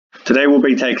Today we'll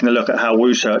be taking a look at how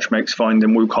WooSearch makes finding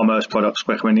WooCommerce products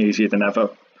quicker and easier than ever.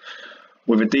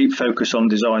 With a deep focus on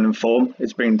design and form,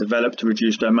 it's been developed to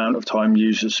reduce the amount of time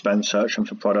users spend searching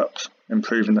for products,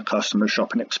 improving the customer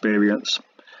shopping experience.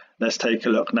 Let's take a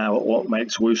look now at what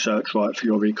makes WooSearch right for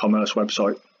your e-commerce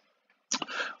website.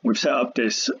 We've set up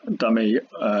this dummy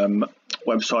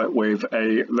website with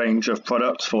a range of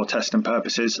products for testing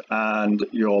purposes, and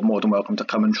you're more than welcome to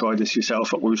come and try this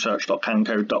yourself at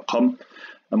woosearch.cancode.com.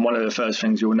 And one of the first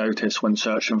things you'll notice when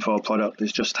searching for a product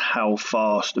is just how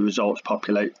fast the results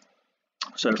populate.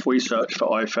 So if we search for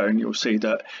iPhone, you'll see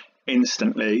that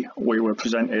instantly we were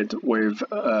presented with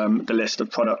the list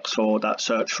of products for that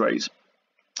search phrase.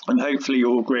 And hopefully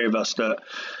you'll agree with us that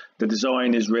the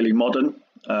design is really modern.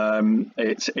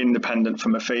 It's independent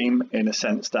from a theme in a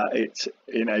sense that it's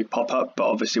in a pop-up, but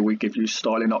obviously we give you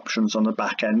styling options on the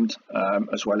back end,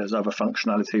 as well as other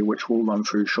functionality which we'll run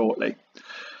through shortly.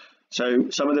 So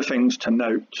some of the things to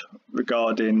note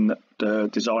regarding the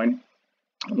design: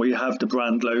 we have the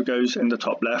brand logos in the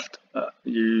top left.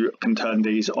 You can turn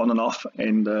these on and off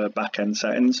in the back end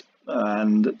settings,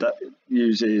 and that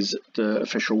uses the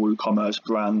official WooCommerce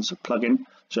brands plugin.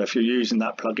 So if you're using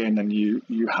that plugin and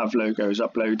you have logos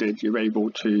uploaded, you're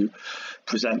able to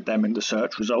present them in the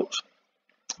search results.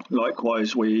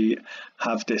 Likewise, we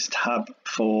have this tab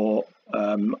for,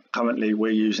 currently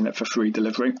we're using it for free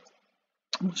delivery.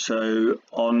 So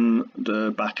on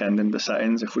the back end in the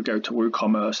settings, if we go to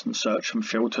WooCommerce and search and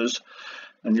filters,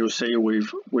 and you'll see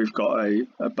we've got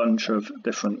a bunch of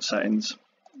different settings.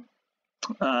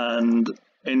 And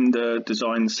in the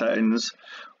design settings,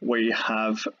 we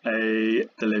have a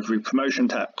delivery promotion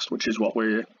text, which is what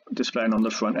we're displaying on the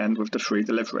front end with the free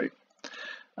delivery.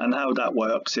 And how that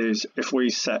works is if we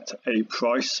set a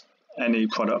price, any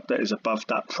product that is above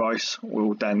that price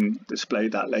will then display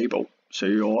that label. So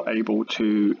you're able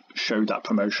to show that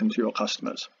promotion to your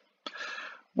customers.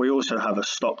 We also have a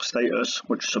stock status,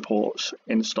 which supports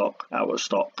in stock, out of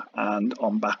stock, and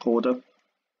on back order.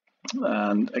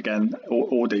 And again,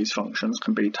 all these functions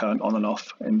can be turned on and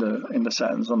off in the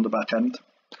settings on the back end.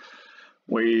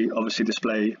 We obviously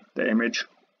display the image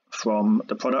from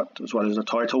the product as well as the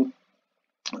title,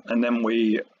 and then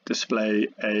we display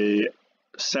a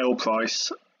sale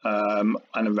price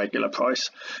and a regular price.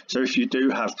 So if you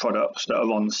do have products that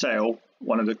are on sale,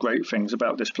 one of the great things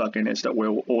about this plugin is that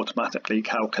we'll automatically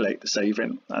calculate the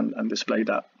saving and display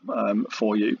that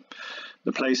for you.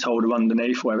 The placeholder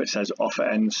underneath where it says offer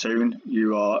ends soon,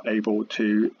 you are able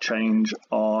to change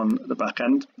on the back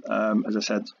end. As I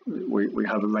said, we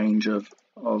have a range of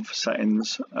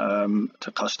settings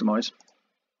to customize.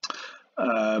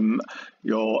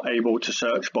 You're able to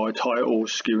search by title,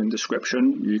 SKU and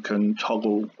description. You can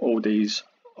toggle all these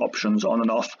options on and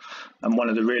off, and one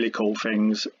of the really cool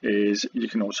things is you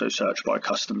can also search by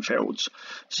custom fields.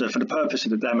 So for the purpose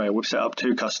of the demo, we've set up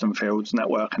two custom fields,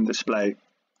 network and display.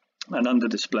 And under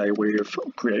display, we have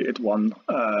created one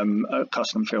a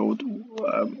custom field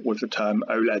with the term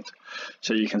OLED,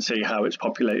 so you can see how it's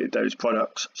populated those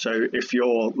products. So if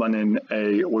you're running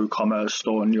a WooCommerce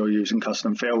store and you're using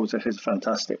custom fields, it is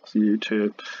fantastic for you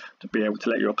to be able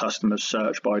to let your customers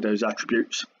search by those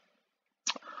attributes.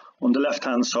 On the left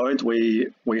hand side,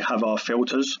 we have our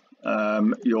filters.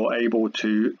 You're able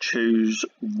to choose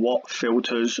what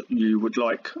filters you would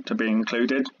like to be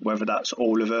included, whether that's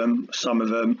all of them, some of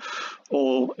them,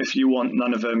 or if you want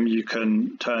none of them, you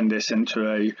can turn this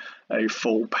into a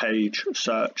full page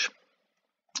search.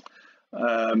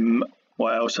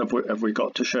 What else have we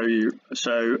got to show you?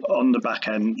 So on the back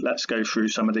end, let's go through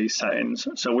some of these settings.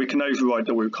 So we can override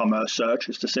the WooCommerce search.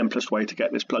 It's the simplest way to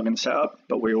get this plugin set up,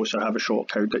 but we also have a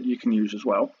shortcode that you can use as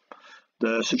well.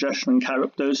 The suggestion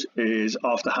characters is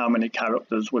after how many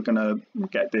characters we're going to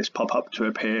get this pop-up to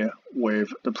appear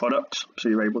with the products, so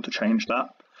you're able to change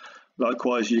that.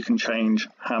 Likewise, you can change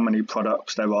how many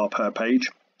products there are per page.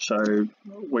 So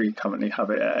we currently have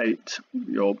it at 8.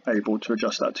 You're able to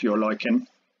adjust that to your liking.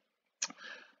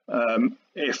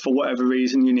 If for whatever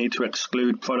reason you need to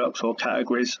exclude products or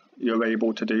categories, you're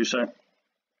able to do so.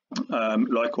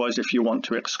 Likewise, if you want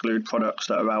to exclude products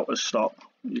that are out of stock,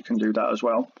 you can do that as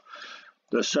well.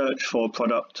 The search for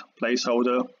product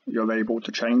placeholder, you're able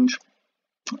to change,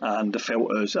 and the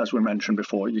filters, as we mentioned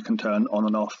before, you can turn on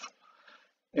and off.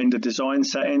 In the design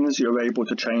settings, you're able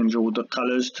to change all the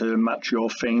colors to match your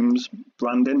theme's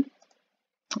branding.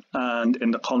 And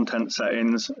in the content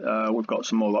settings, we've got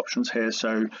some more options here.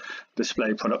 So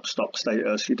display product stock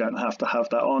status, you don't have to have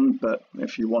that on, but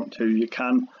if you want to, you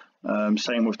can.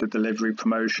 Same with the delivery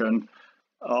promotion.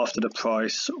 After the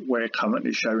price, we're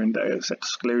currently showing that it's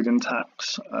excluding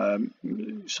tax,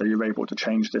 so you're able to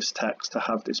change this text to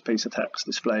have this piece of text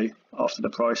display after the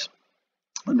price.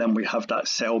 And then we have that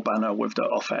sale banner with the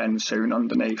offer ends soon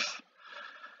underneath.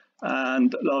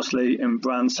 And lastly, in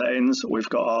brand settings, we've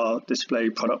got our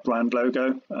display product brand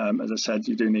logo. As I said,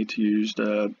 you do need to use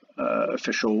the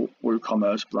official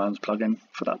WooCommerce brands plugin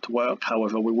for that to work.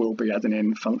 However, we will be adding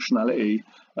in functionality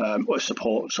or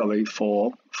support, sorry,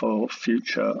 for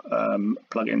future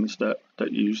plugins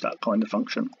that use that kind of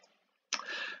function.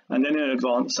 And then in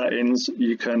advanced settings,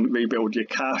 you can rebuild your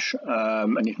cache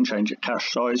and you can change your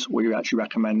cache size. We actually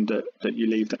recommend that you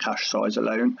leave the cache size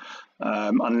alone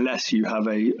unless you have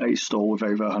a store with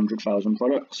over 100,000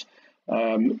 products.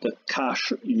 The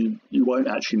cache, you won't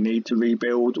actually need to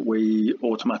rebuild. We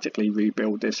automatically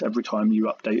rebuild this every time you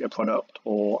update a product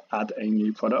or add a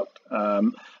new product.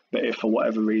 But if for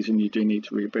whatever reason you do need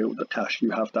to rebuild the cache,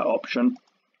 you have that option.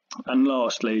 And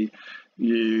lastly,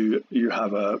 you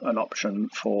have an option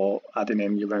for adding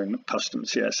in your own custom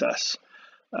CSS.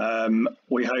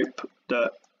 We hope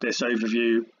that this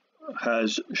overview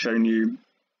has shown you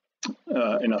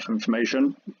enough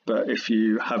information, but if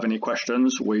you have any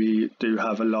questions, we do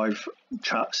have a live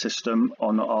chat system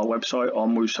on our website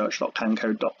on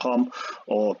woosearch.cancode.com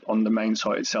or on the main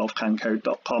site itself,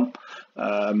 cancode.com,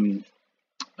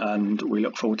 and we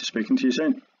look forward to speaking to you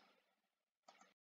soon.